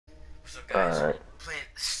So guys, Alright. playing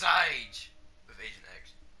Sage with Agent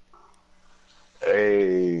X.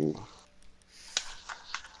 Hey.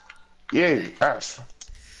 Yay, Hey, Ash.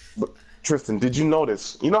 But Tristan, did you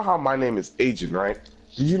notice? You know how my name is Agent, right?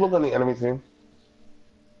 Did you look yeah. on the enemy team?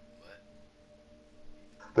 What?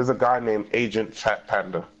 There's a guy named Agent Fat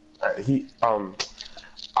Panda. I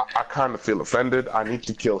kind of feel offended. I need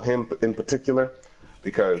to kill him in particular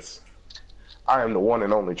because I am the one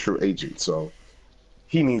and only true agent. So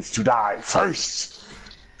he needs to die first.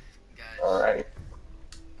 All Guys, right.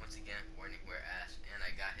 once again, warning, we're ass, and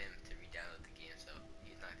I got him to re-download the game, so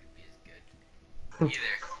he's not gonna be as good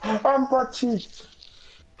either. I'm but cheap.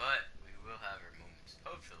 But we will have our moments,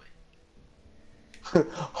 hopefully.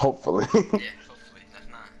 Hopefully. Yeah, hopefully. That's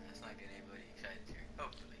not getting anybody excited here.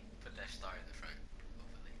 Hopefully, put that star in the front.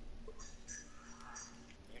 Hopefully.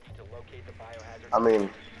 You need to locate the biohazard I mean,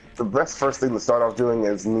 container. the best first thing to start off doing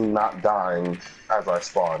is me not dying as I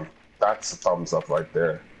spawn. That's a thumbs up right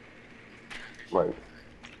there. Yeah, I appreciate Like, that, man.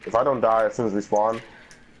 if I don't die as soon as we spawn,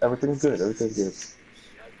 everything's good. Everything's good. Nice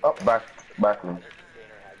Oh, work. The back room. biohazard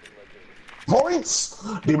container has been located. Points!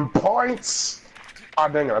 Them points! Ah,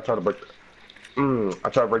 dang it, I tried to break I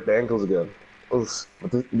tried to break the ankles again. Oof.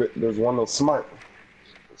 But there's one that's smart.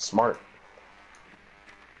 Smart.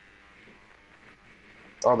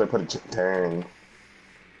 Oh, they put a dang. 10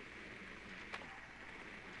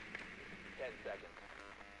 seconds.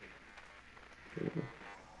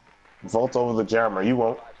 Vault over the jammer. You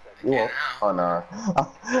won't. 5 I seconds. You can won't. now. Oh,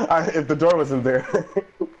 nah. If the door wasn't there.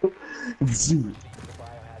 Zoom. Proceed to the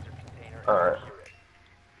biohazard container and Alright. secure it.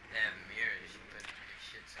 They have mirrors. You put your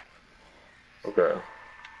shit somewhere on the wall. Okay.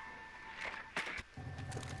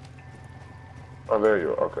 Oh, there you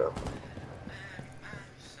are. Okay.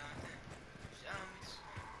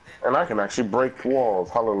 And I can actually break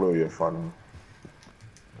walls. Hallelujah, funny. I mean, you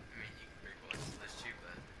can break walls to this too,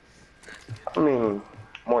 but not as good. I mean,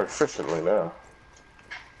 more efficiently now.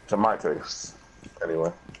 To my taste.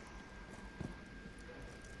 Anyway.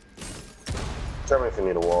 Tell me if you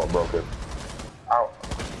need a wall broken. Out.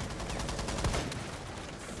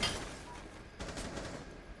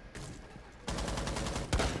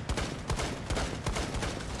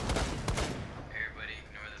 Everybody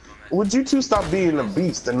ignore the bum ass. Would you two stop being a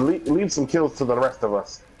beast and leave some kills to the rest of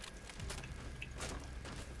us?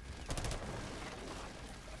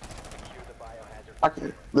 Secure the biohazard I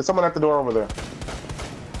can, there's someone at the door over there.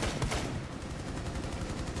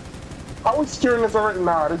 Are we securing this already?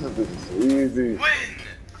 Nah, this is easy.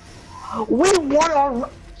 Win! We won our.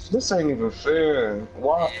 This ain't even fair.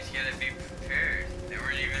 Why? You just gotta be prepared. They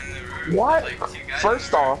weren't even in the room. What? Like, two guys First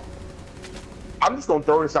in the room. off, I'm just gonna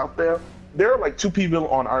throw this out there. There are like two people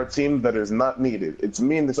on our team that is not needed. It's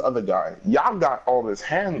me and this other guy. Y'all got all this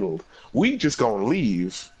handled. We just gonna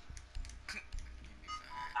leave.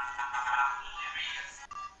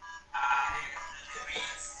 I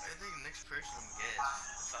think the next person I'm gonna get is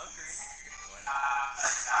Valkyrie. Why not?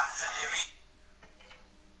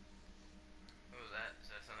 What was that? Does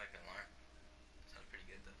that sound like an alarm? Sounds pretty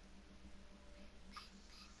good though.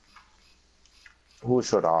 Who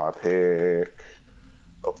should I pick?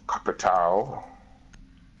 Oh, Capital.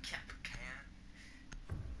 Caprican.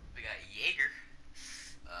 We got Jaeger.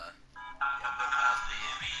 Bill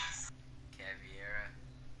Cosby. Caviera.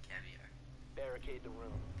 Caviar. Barricade the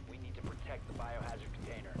room. We need to protect the biohazard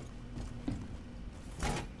container.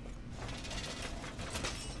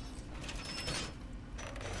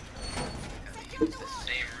 It's the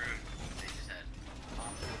same room they just had.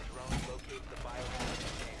 Op 4 drone locates the biohazard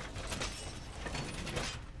container.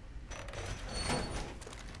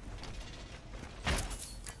 I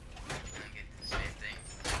get the same thing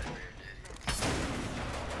that Bear did.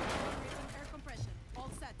 Air compression. All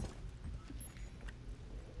set.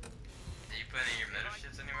 Did you put any of your metal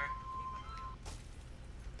shits anywhere?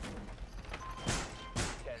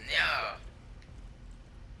 10 No! seconds.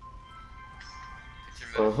 Put your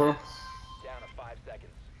metal Uh-huh. shits. Down to 5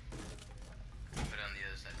 seconds. Put it on the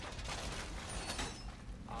other side.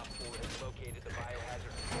 Op 4 has located the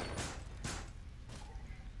biohazard container.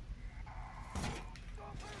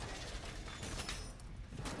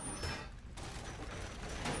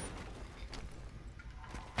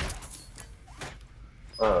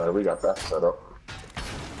 Alright, we got that set up. There's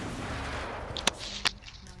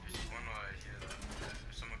one more right here though.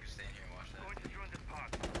 If someone could stay in here and watch that.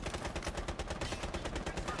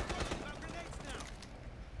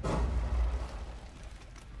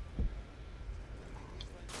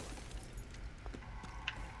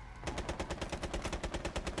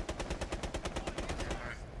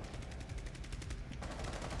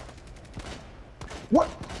 What?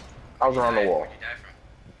 I was around the wall. Where'd you die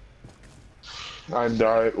I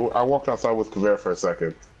died. I walked outside with Kavir for a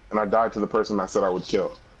second, and I died to the person I said I would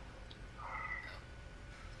kill.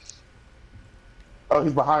 Oh,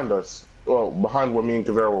 he's behind us. Well, behind where me and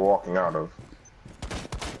Kavir were walking out of.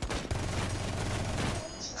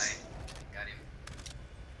 I got him.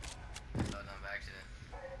 I fell down by accident.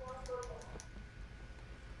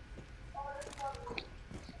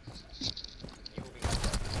 You will be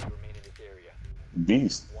detected if you remain in this area.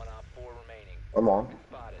 Beast. One op 4 remaining. Come on.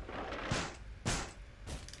 Spotted.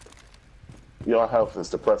 Your health is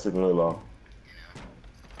depressingly low. You know.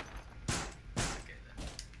 It's okay though.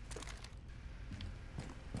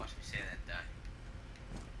 Watch me say that, die.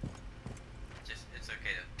 It's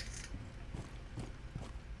okay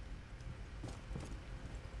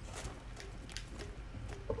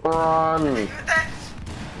though. Run! What that?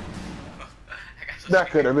 I got so That scared.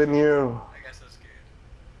 could have been you. I got so scared.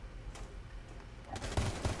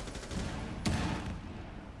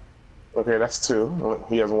 Okay, that's two.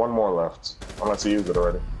 He has one more left. Unless he used it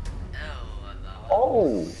already. Oh,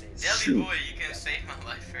 Oh! Deli Shoot. boy, you can save my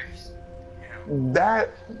life first. Yeah.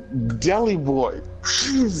 That Deli boy.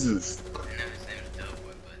 Jesus. I know his name is Deli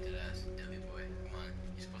boy, but that's Deli boy. Come on,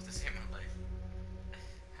 you're supposed to save my life.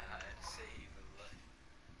 I'd save a life.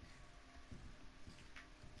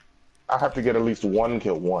 I have to get at least one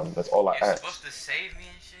kill one. That's all I You're ask. supposed to save me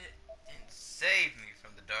and shit. Didn't save me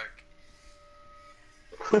from the dark.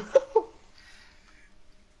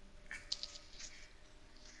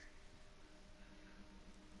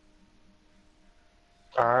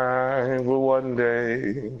 I will one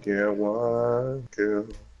day get one kill.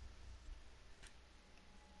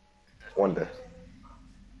 One day.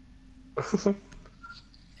 Damn, I'm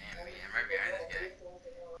right behind this guy.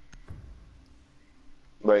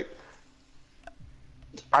 Like,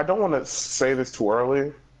 I don't want to say this too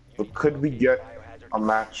early, but could we get a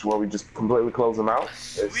match where we just completely close them out?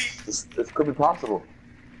 It could be possible.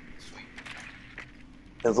 Sweet.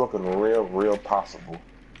 It's looking real possible.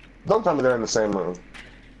 Don't tell me they're in the same room.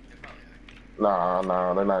 They probably are.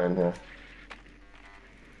 Nah, they're not in here.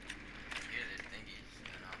 Hear their thingies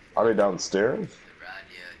going off. Are they downstairs? The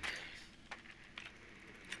radio thingies.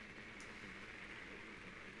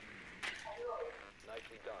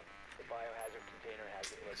 Nicely done. The biohazard container has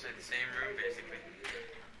been It's like located. the same room, basically.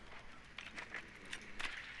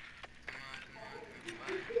 Come on.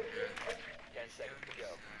 10 seconds to go.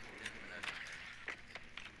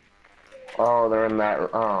 Oh, they're in that.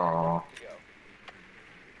 Oh,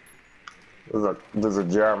 To go. there's a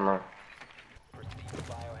jammer. Proceed to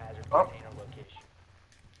biohazard Oh. container location.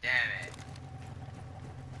 Damn it.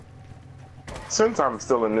 Since I'm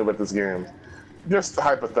still a noob at this game, just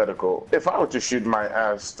hypothetical. If I were to shoot my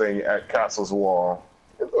ass thing at Castle's wall,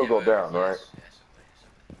 it'll go down, right?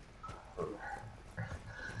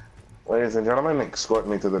 Ladies and gentlemen, escort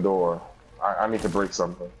me to the door. I need to break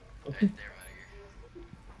something. Right there, Mugger.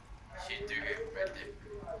 Shoot through here, right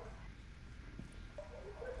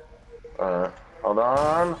there. Alright, hold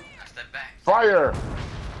on. Now step back. Fire!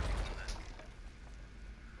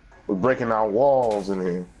 We're breaking down walls in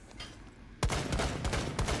here. No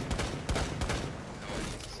one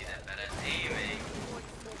needs to see that badass aiming.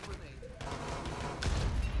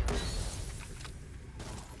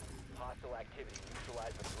 Hostile activity.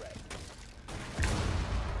 Neutralize the threat.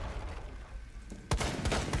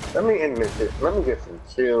 Let me end this shit. Let me get some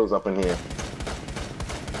kills up in here.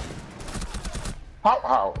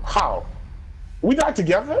 How? We died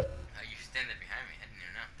together? You standing behind me. I didn't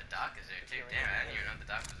even know. The dock is there too. Damn, I didn't even know the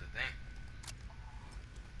dock was a thing.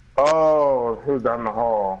 Oh, he was down the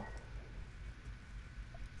hall.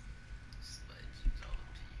 Sledge. It's all up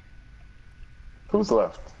to you. Who's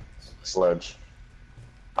left? Sledge.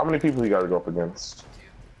 How many people you gotta go up against? Two.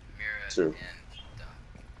 Mira Two. and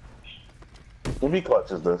dock. Who be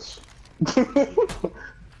clutch is this? Can't do that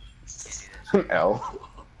An L.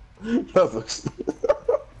 That looks.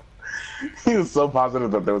 He was so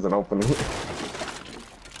positive that there was an opening.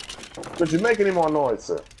 Could you make any more noise,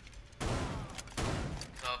 sir?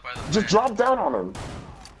 It's all part of the Just plan. drop down on him.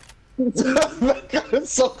 That guy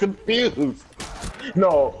is so confused.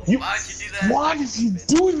 No, you. Why'd you do that? Why did he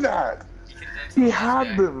do that? You could've done something He else, had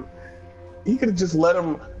guy. them. He could have just let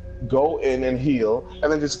him go in and heal,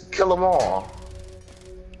 and then just kill them all.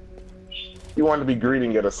 He wanted to be greedy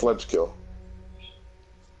and get a sledge kill.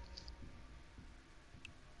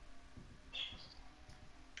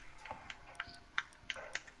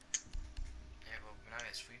 Yeah, well, when I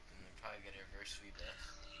get sweep them, they'll probably get a reverse sweep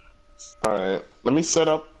us. All right, let me set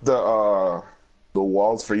up the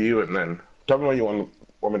walls for you, and then tell me where you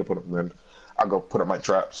want me to put them. Then I'll go put up my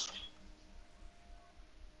traps.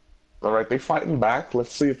 All right, they fighting back.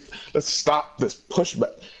 Let's see if let's stop this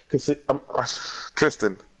pushback. Cause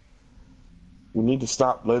Tristan, we need to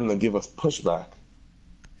stop letting them give us pushback.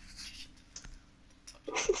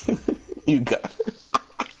 You got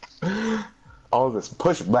all this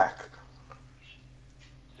pushback.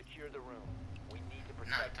 Secure the room. We need to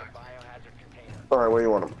Nah, protect the talk to me. biohazard container. All right, where you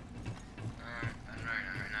want them? I don't know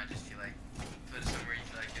right now. Just feel like put it somewhere you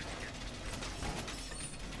feel like it'll be good.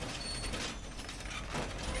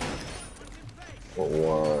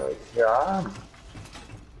 What? Yeah.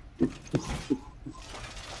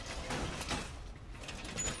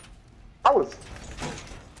 I was.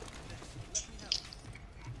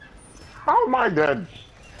 How am I dead?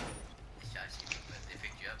 They shot you, but they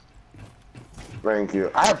picked you up. Thank you.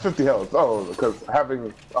 I have 50 health. Oh, because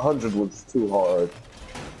having 100 was too hard.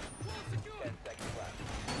 10 seconds left.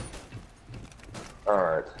 All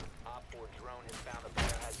right. Op 4 drone has found the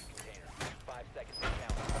biohazard container. 5 seconds to count.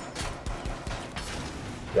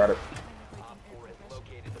 Got it. Op 4 has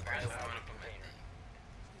located the Where's the one biohazard up on that container. thing?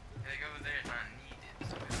 Like over there is not needed,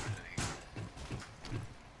 so it's not doing it.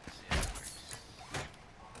 Let's see how it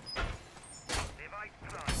works. Alright, so they're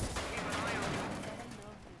all over there.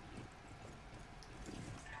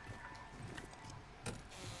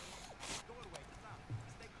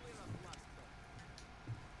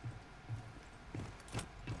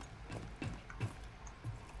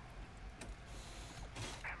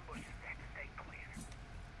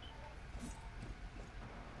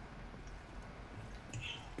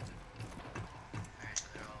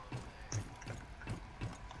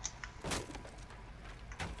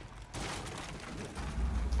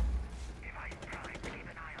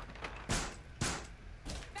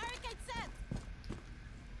 Barricade set!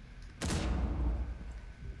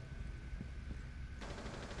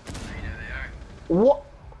 Now you know they are. What?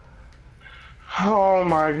 Oh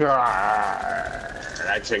my god.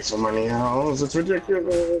 I take so many health. It's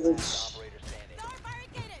ridiculous. Operator standing. Door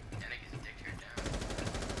barricaded! And it gets dick turned down.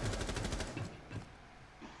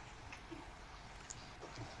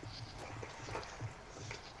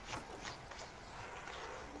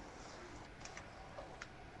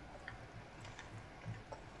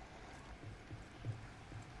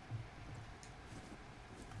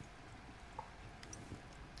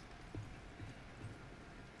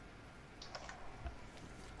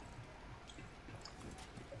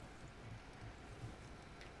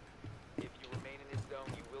 If you remain in this zone,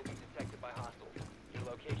 you will be detected by hostiles. Your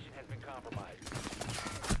location has been compromised.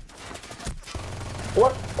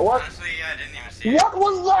 What? What? Honestly, I didn't even see it. What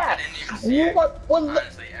was that? I didn't even see it. What was that?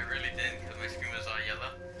 Honestly, I really didn't, because my screen was all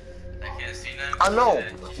yellow. I can't see nothing. I know,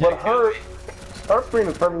 She but should've killed me. her screen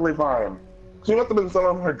is perfectly fine. She must have been still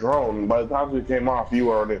on her drone. By the time she came off, you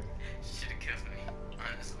were already. She should've killed me.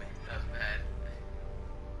 Honestly, that was bad.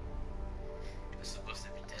 I was supposed to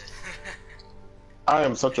be dead. I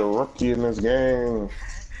am such a rookie in this game.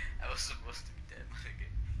 I was supposed to be dead, my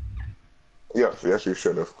nigga. Yes, you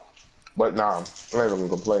should have. But nah, I'm not even gonna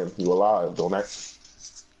complain. You alive, don't act.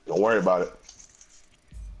 Don't worry about it.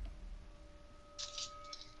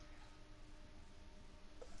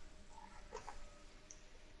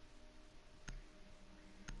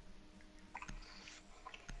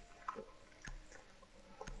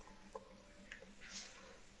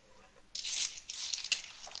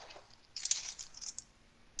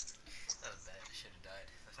 That was bad. I should have died.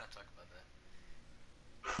 Let's not talk about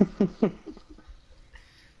that.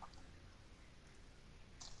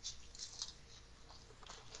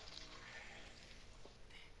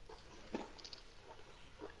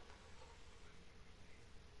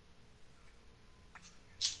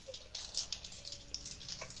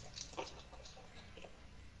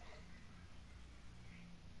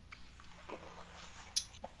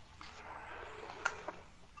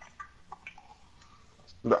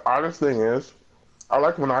 The oddest thing is, I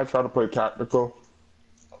like when I try to play tactical.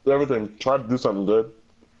 Everything, try to do something good.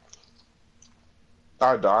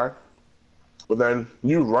 I die, but then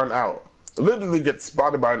you run out. Literally get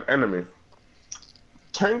spotted by an enemy.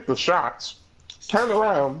 Tank the shots, turn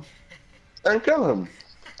around, and kill him.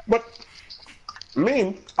 But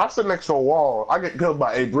me, I sit next to a wall. I get killed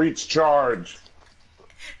by a breach charge.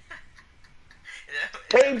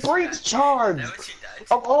 A breach charge! Is that what she died?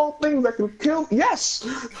 Of all things that can kill, yes!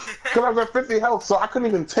 Because I was at 50 health, so I couldn't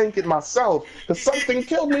even tank it myself. Because something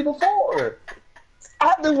killed me before. I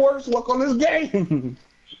had the worst luck on this game.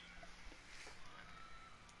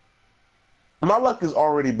 My luck is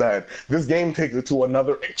already bad. This game takes it to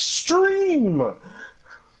another extreme.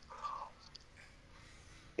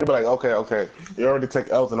 You'll be like, okay. You already take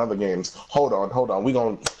L's in other games. Hold on. We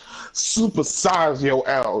gonna supersize your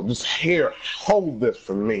L. Just here, hold this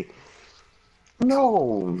for me.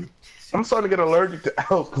 No. I'm starting to get allergic to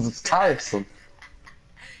elves because it's tiresome.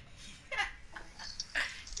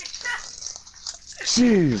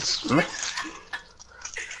 Jeez, man.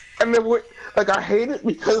 And then like I hate it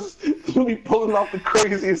because you be pulling off the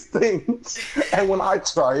craziest things, and when I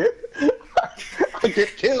try it, I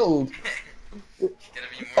get killed. You gotta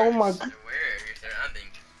be Oh more my aware of your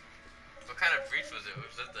surroundings. What kind of breach was it?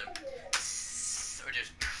 Was it the... Or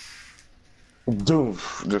just... Doom,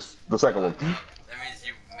 just the second one. That means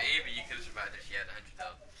maybe you could have survived if she had 100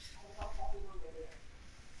 health.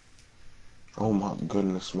 Oh my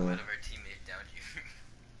goodness, man. One of our teammates downed you.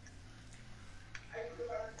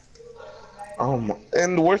 Oh my,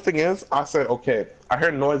 and the worst thing is, I said, okay, I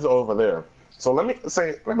heard noise over there. So let me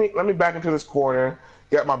back into this corner,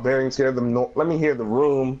 get my bearings here, let me hear the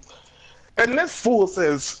room. And this fool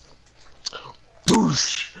says,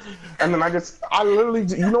 boosh. And then I literally,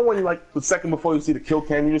 you know when like the second before you see the kill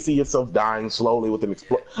cam, you just see yourself dying slowly with an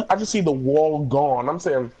explosion. I just see the wall gone. I'm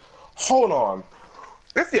saying, hold on.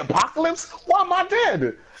 It's the apocalypse? Why am I dead?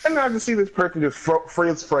 And then I just see this person just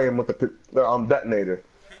freeze frame with the detonator.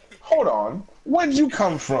 Hold on. Where'd you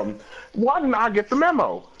come from? Why didn't I get the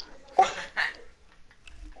memo?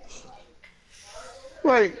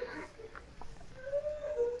 Like...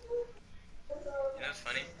 You know what's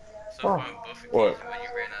funny? So Oh, on both occasions what? when you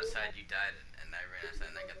ran outside, you died, and I ran outside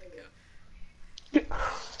and I got the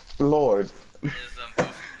kill. Lord. It was on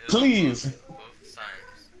both, Please. both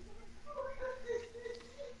signs.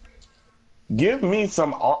 Give me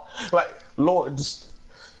some... Like, Lord, just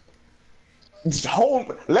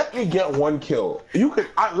hold... Let me get one kill. You could...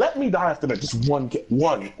 let me die after that. Just one kill.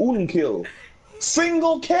 Un kill.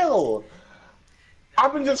 Single kill.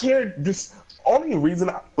 I've been just here... Just... Only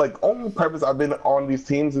reason... only purpose I've been on these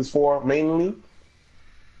teams is for, mainly,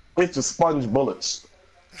 is to sponge bullets.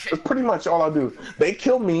 That's pretty much all I do. They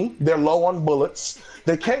kill me, they're low on bullets.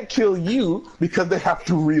 They can't kill you because they have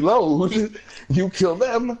to reload. You kill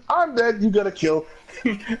them, I'm dead, you got a kill,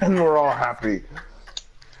 and we're all happy.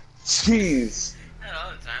 Jeez. Not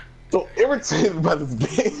all the time. So irritated by this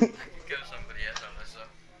game. I can kill somebody else on myself.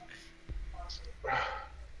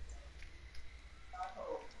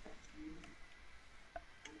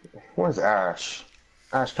 Where's Ash?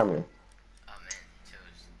 Ash, come here. Oh man, he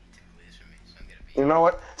took Liz from me, so I'm gonna be... You know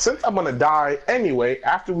what? Since I'm gonna die anyway,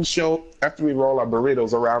 after we roll our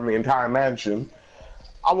burritos around the entire mansion,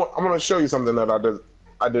 I'm gonna show you something that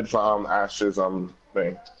I did for Ash's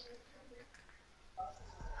thing.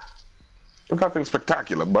 It's nothing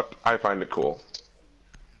spectacular, but I find it cool.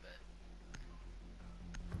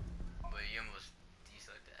 But you almost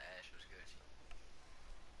deselected Ash,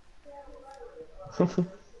 was good.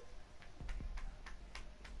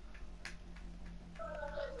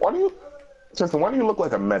 Why do you look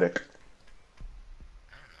like a medic?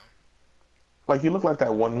 I don't know. Like, you look like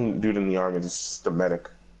that one dude in the army, just a medic.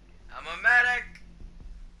 I'm a medic!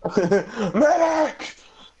 Medic!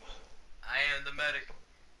 I am the medic.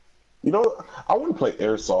 You know, I want to play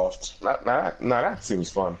airsoft. That seems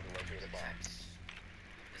fun.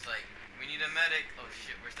 It's like, we need a medic. Oh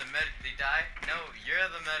shit, where's the medic? Did he die? No, you're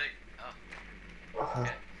the medic. Oh.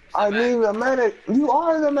 Okay. I need a medic. You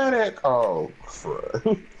are the medic. Oh, crap. Yes, I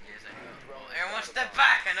know. Oh, everyone step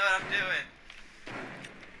back. I know what I'm doing.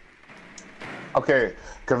 Okay,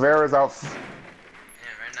 Kavera's out. Yeah,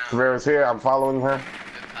 right now. Kavera's here. I'm following her.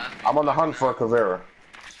 I'm on the hunt for Kavera.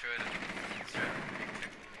 Destroy the... It's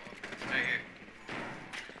right here.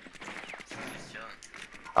 He's chilling.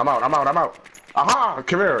 I'm out. Aha!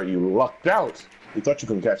 Kavera, you lucked out. You thought you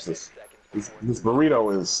couldn't catch this. This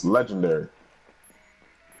burrito is legendary.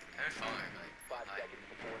 I've been following her, like, 5 seconds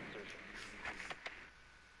before insertion.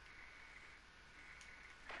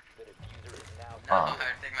 The diffuser is now No, Ah. I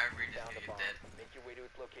think my breed is down gonna the get bomb. dead. Make your way to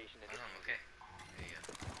its location and Oh, okay. There you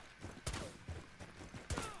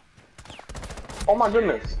go. Oh my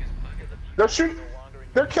goodness. They're shooting.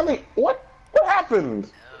 They're killing. What? What happened?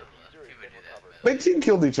 People do that, but... They team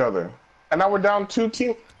killed each other, and now we're down 2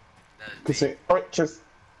 team. That's me. All right, just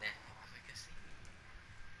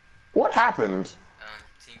what happened?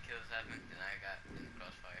 Team kills happened, and I got in the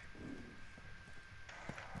crossfire.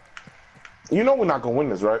 You know we're not gonna win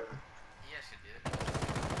this, right? Yes, you did.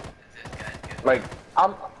 This guy's good. Like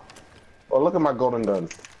I'm. Oh, look at my golden gun.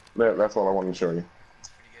 There, that's all I wanted to show you. It's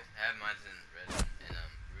pretty good. I have mine in red and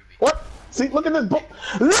ruby. What? See, look at this.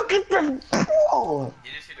 Look at this. Oh,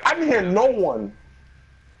 You just hit I didn't hear no one.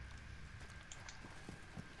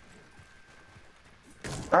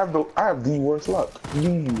 I have the worst luck.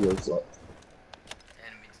 The worst luck.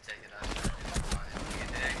 Enemy detected outside.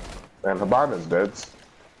 And Habana's dead.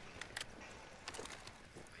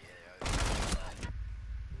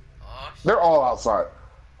 Oh, shit. They're all outside.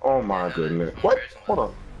 Oh Yeah, my no, there's goodness. one What? person Hold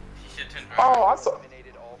left. on. She should turn Oh, around.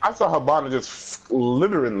 Eliminated all I saw Habana just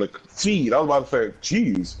littering the feed. I was about to say,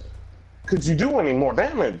 geez, could you do any more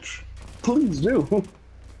damage? Please do.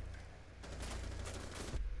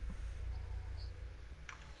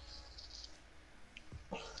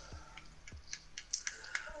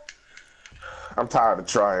 I'm tired of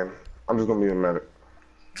trying. I'm just gonna be a medic.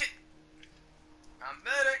 I'm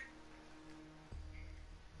better.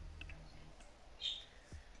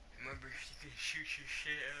 Remember, you can shoot your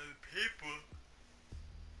shit out of people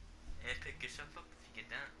and pick yourself up if you get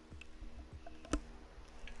down.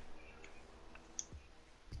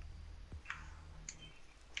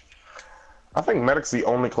 I think medic's the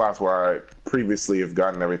only class where I previously have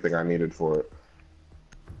gotten everything I needed for it.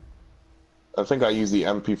 I think I used the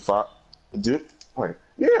MP5. Wait,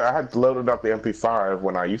 yeah, I had loaded up the MP5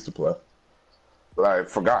 when I used to play, but I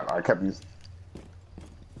forgot. I kept using.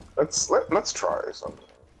 Let's try something.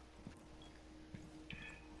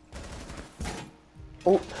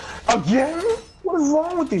 Oh, again? What is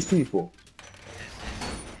wrong with these people?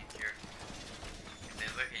 If they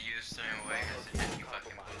look at you a certain way, it's as if you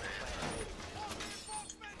fucking blew their head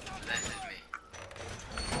off. That's just me.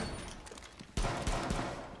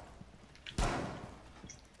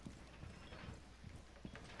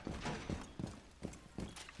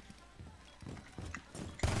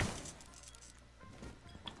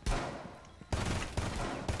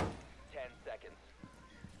 10 seconds.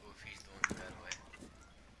 Ooh, if he's doing that way.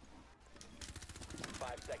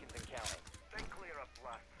 5 seconds and counting. Stay clear of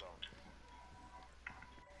blast zone.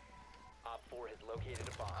 Op 4 has located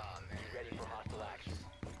a bomb. Aw, man. Be ready for hostile action.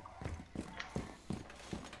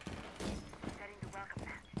 Setting the welcome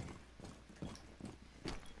mat.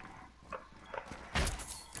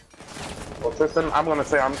 Well, Tristan, I'm gonna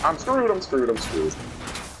say I'm screwed. I'm screwed. I'm screwed.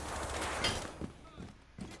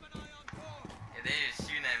 Yeah, they just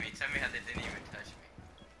shooting at me. Tell me how they didn't even touch me.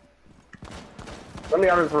 Let me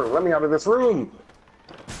out of this room. Let me out of this room.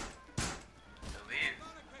 So leave.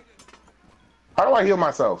 How do I heal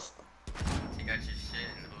myself? Take out your shit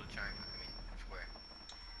and hold triangle. I mean, square.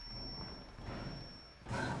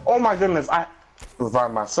 Oh my goodness, I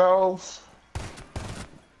revived myself.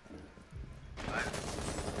 What?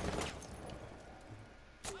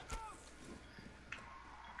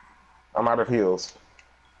 I'm out of heals.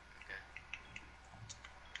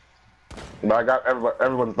 Okay. But I got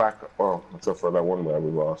everyone's back. Well, except for that one where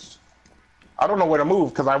we lost. I don't know where to move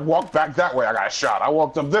because I walked back that way. I got shot. I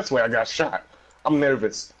walked up this way. I got shot. I'm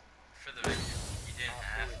nervous. For the record, you didn't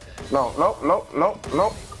have to. No, no, no, no,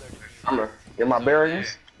 no. I'm gonna get my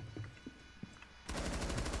bearings.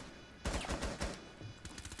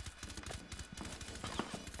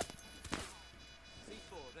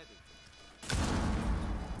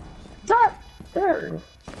 God, bearings.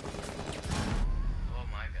 Oh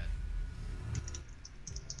my god.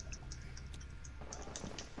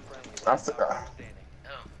 Friendly That's last operator standing.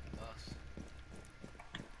 Oh, lost.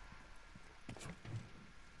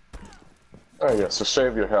 Oh yeah, so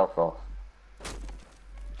shave your health off.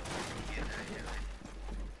 Get that, yeah, like.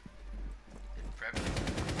 Prep.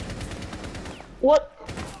 What?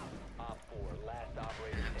 Op 4, last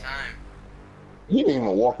operator Have standing. time. He didn't even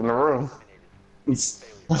walk in the room. Eliminated.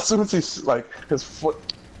 As soon as he's like his foot.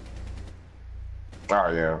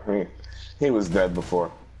 Oh yeah, he was dead before.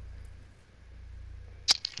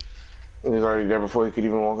 He was already dead before he could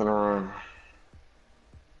even walk in the room.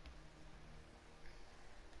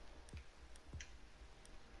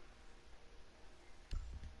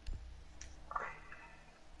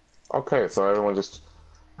 Okay, so everyone just.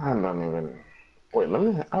 I'm not even. Wait, let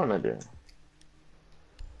me. How did I do?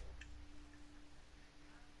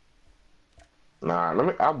 Nah, let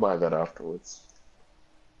me. I'll buy that afterwards.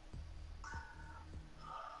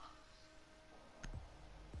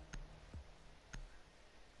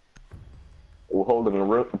 We're holding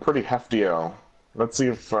a pretty hefty L. Let's see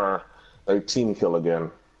if they team kill again.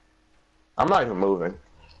 I'm not even moving.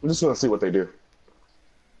 I'm just gonna see what they do. You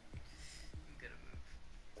gotta move.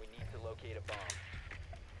 We need to locate a bomb.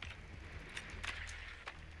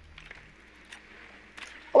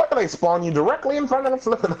 I like how they spawn you directly in front of the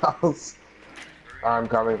flipping house. I'm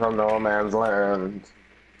coming from no man's land.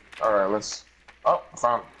 Alright, let's... Oh,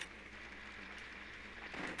 found...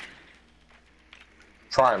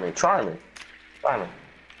 Try me, try me. Try me.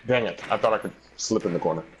 Dang it, I thought I could slip in the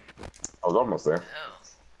corner. I was almost there. Hell.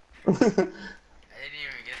 I didn't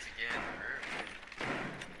even get to get in the room.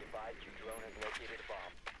 Be advised your drone has located a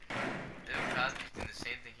bomb. Bill Cosby's doing the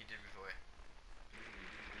same thing he did before.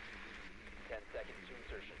 10 seconds to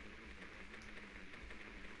insertion.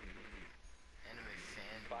 Anime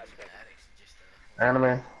fan 5 seconds. addicts just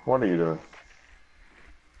Anime, what are you doing?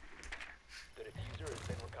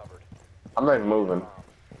 I'm not even moving. Bomb.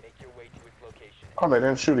 Make your way to its location. Oh, they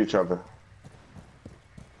didn't shoot each other.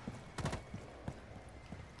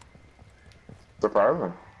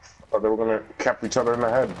 Surprising. I thought they were gonna cap each other in the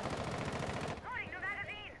head. Loading new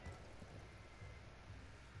magazine.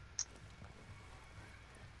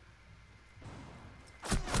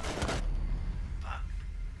 Fuck.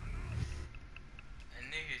 I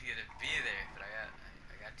knew he was gonna be there, but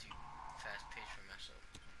I got too fast paced for myself.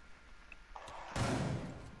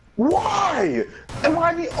 Why? Am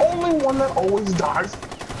I the only one that always dies?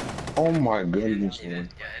 Oh my goodness, He man. did,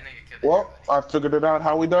 yeah, I know you killed Well, everybody. I figured it out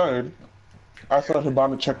how we died. I thought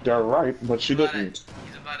Hibana checked out right, but she didn't.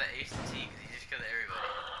 He's about to ace the team because he just killed everybody.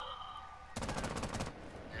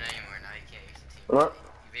 And not anymore, now he can't ace the team. What?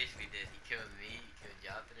 He basically did. He killed me, he killed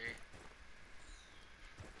y'all three.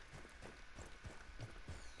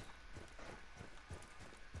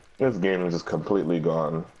 This game is just completely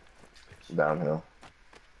gone downhill.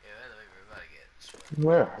 Yeah, by the way, we're about to get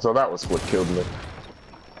swept. Yeah, so that was what killed me.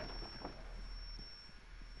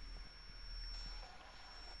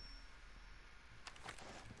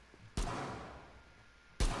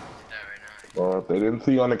 Did that right now. Well, if they didn't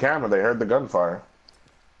see you on the camera, they heard the gunfire.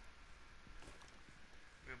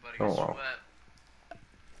 We're about to get Oh, wow. swept.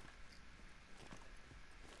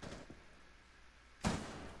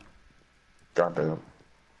 Goddamn.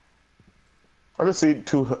 I just see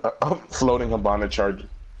two floating Hibana charges.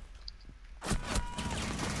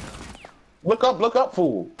 Look up,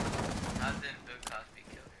 fool. How did Bill Cosby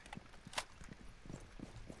kill her?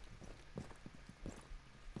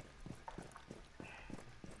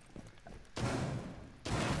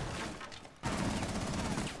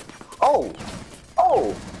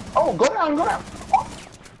 Oh, go down, go down. You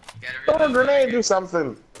gotta Throw a reload, grenade, motherfucker. do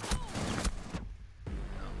something.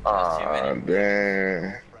 That's too many. Ah, damn. If you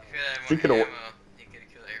had She more could've- ammo, he could've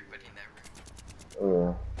killed everybody in that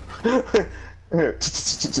room.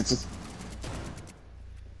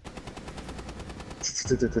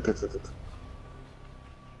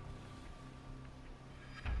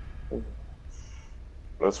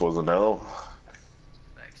 This was an L.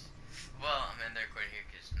 Thanks. Well, I'm in there recording here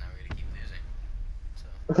because now we're gonna keep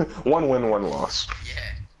losing. So, One win, one loss. yeah.